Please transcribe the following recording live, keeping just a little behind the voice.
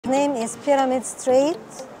name is Pyramid Straight.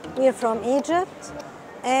 We're from Egypt,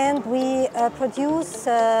 and we produce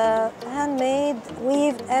handmade,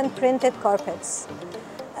 weaved, and printed carpets.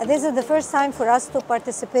 This is the first time for us to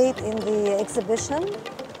participate in the exhibition,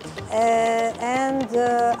 and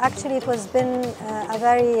actually it has been a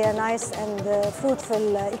very nice and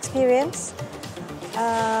fruitful experience.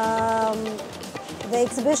 The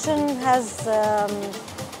exhibition has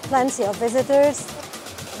plenty of visitors,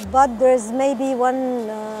 but there's maybe one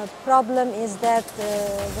problem is that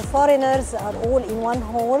the foreigners are all in one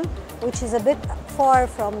hall, which is a bit far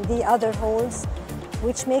from the other halls,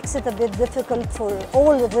 which makes it a bit difficult for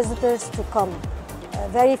all the visitors to come.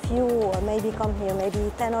 Very few maybe come here,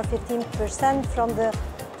 maybe 10 or 15% from the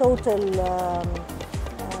total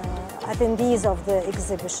attendees of the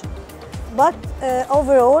exhibition. But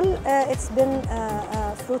overall, it's been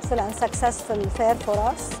a fruitful and successful fair for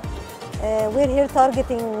us. We're here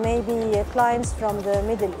targeting maybe clients from the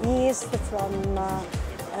Middle East, from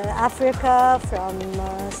Africa, from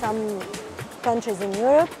some countries in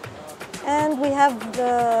Europe. And we have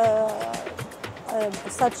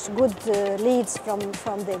such good leads from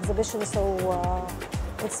the exhibition, so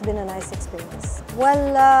it's been a nice experience.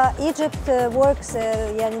 Well, Egypt works,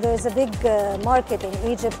 and there's a big market in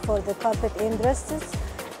Egypt for the carpet industries.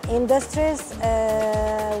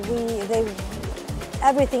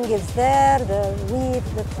 Everything is there, the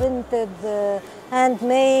weave, the printed, the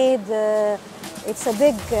handmade. It's a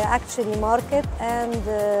big, actually, market, and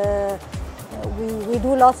we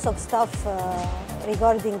do lots of stuff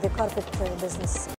regarding the carpet business.